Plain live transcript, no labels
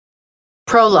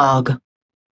Prologue.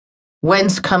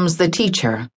 Whence comes the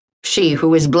teacher? She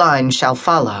who is blind shall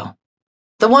follow.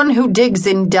 The one who digs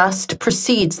in dust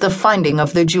precedes the finding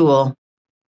of the jewel.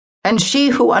 And she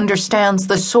who understands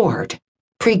the sword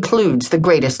precludes the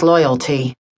greatest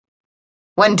loyalty.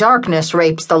 When darkness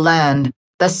rapes the land,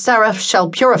 the seraph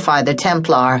shall purify the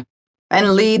Templar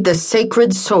and lead the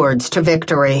sacred swords to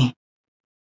victory.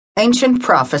 Ancient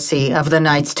Prophecy of the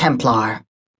Knights Templar.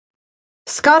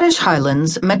 Scottish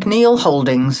Highlands, MacNeil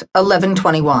Holdings,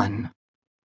 1121.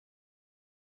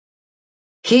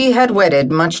 He had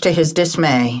wedded, much to his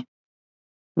dismay.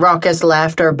 Raucous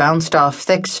laughter bounced off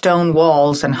thick stone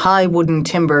walls and high wooden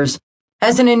timbers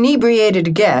as an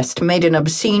inebriated guest made an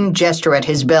obscene gesture at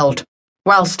his belt,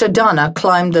 whilst Adana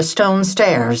climbed the stone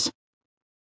stairs.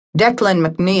 Declan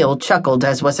MacNeil chuckled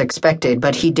as was expected,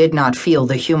 but he did not feel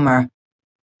the humor.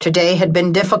 Today had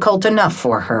been difficult enough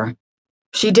for her.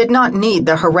 She did not need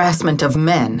the harassment of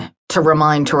men to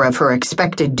remind her of her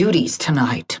expected duties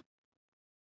tonight.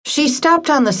 She stopped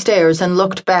on the stairs and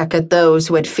looked back at those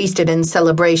who had feasted in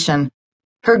celebration.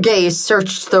 Her gaze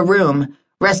searched the room,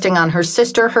 resting on her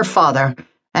sister, her father,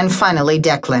 and finally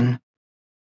Declan.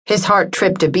 His heart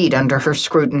tripped a beat under her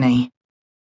scrutiny.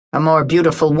 A more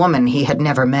beautiful woman he had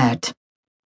never met.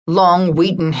 Long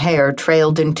wheaten hair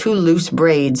trailed in two loose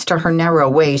braids to her narrow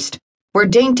waist, where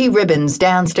dainty ribbons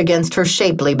danced against her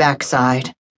shapely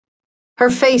backside. Her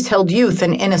face held youth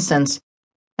and innocence,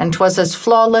 and 'twas as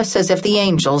flawless as if the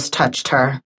angels touched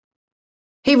her.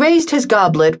 He raised his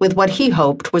goblet with what he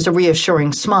hoped was a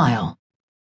reassuring smile.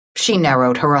 She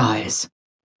narrowed her eyes.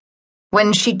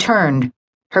 When she turned,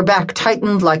 her back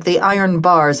tightened like the iron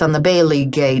bars on the Bailey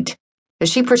gate as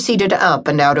she proceeded up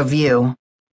and out of view.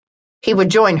 He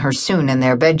would join her soon in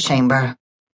their bedchamber.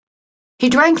 He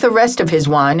drank the rest of his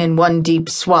wine in one deep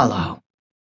swallow.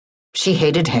 She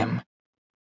hated him.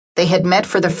 They had met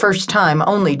for the first time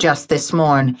only just this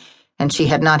morn, and she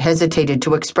had not hesitated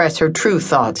to express her true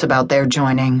thoughts about their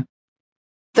joining.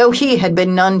 Though he had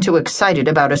been none too excited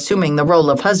about assuming the role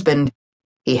of husband,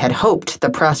 he had hoped the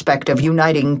prospect of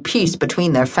uniting peace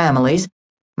between their families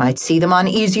might see them on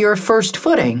easier first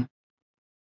footing.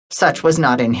 Such was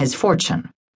not in his fortune.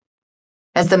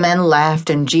 As the men laughed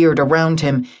and jeered around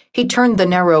him, he turned the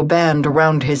narrow band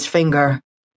around his finger.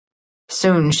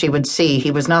 Soon she would see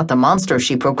he was not the monster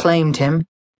she proclaimed him.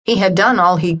 He had done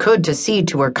all he could to see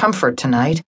to her comfort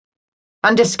tonight.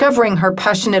 On discovering her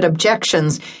passionate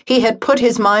objections, he had put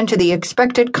his mind to the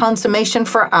expected consummation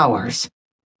for hours.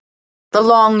 The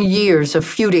long years of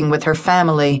feuding with her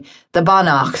family, the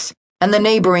Bannachs, and the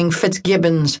neighboring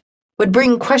Fitzgibbons would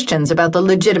bring questions about the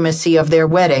legitimacy of their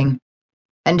wedding,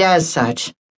 and as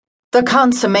such, the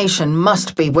consummation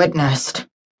must be witnessed,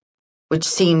 which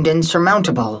seemed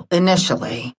insurmountable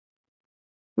initially.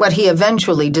 What he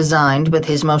eventually designed with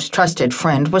his most trusted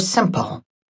friend was simple.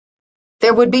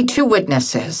 There would be two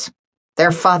witnesses.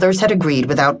 Their fathers had agreed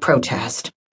without protest.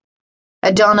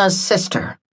 Adana's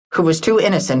sister, who was too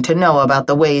innocent to know about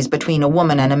the ways between a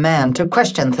woman and a man to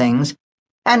question things,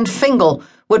 and Fingal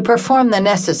would perform the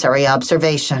necessary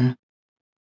observation.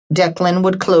 Declan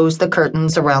would close the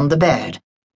curtains around the bed.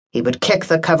 He would kick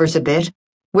the covers a bit,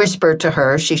 whisper to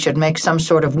her she should make some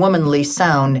sort of womanly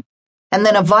sound, and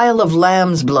then a vial of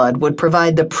lamb's blood would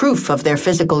provide the proof of their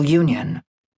physical union.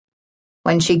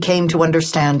 When she came to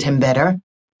understand him better,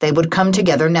 they would come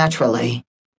together naturally.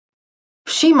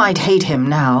 She might hate him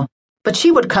now, but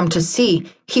she would come to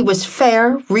see he was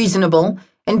fair, reasonable,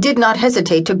 and did not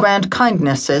hesitate to grant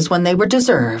kindnesses when they were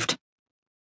deserved.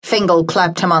 Fingal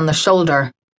clapped him on the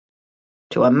shoulder.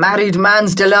 "To a married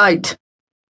man's delight."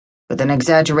 With an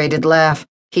exaggerated laugh,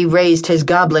 he raised his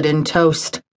goblet in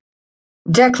toast.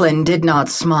 Declan did not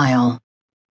smile.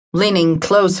 Leaning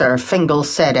closer, Fingal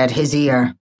said at his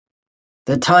ear,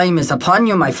 "The time is upon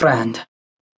you, my friend.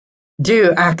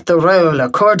 Do act the role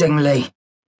accordingly."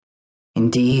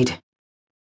 Indeed,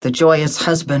 the joyous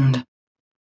husband.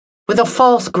 With a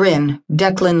false grin,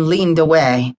 Declan leaned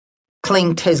away,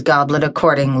 clinked his goblet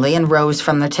accordingly, and rose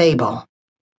from the table.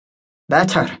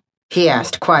 "Better?" he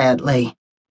asked quietly.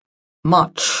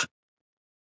 "Much."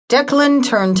 Declan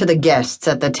turned to the guests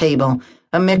at the table,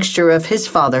 a mixture of his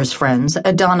father's friends,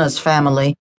 Adana's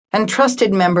family, and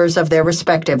trusted members of their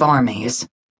respective armies.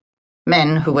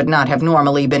 Men who would not have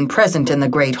normally been present in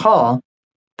the great hall,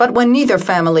 but when neither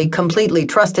family completely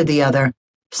trusted the other,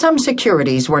 some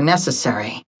securities were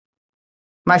necessary.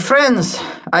 "My friends,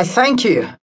 I thank you.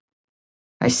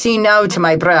 I see now to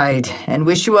my bride, and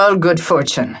wish you all good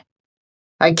fortune.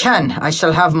 I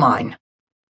shall have mine."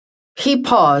 He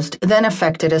paused, then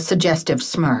affected a suggestive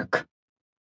smirk.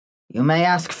 "You may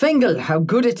ask Fingal how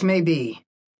good it may be."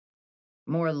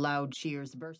 More loud cheers burst.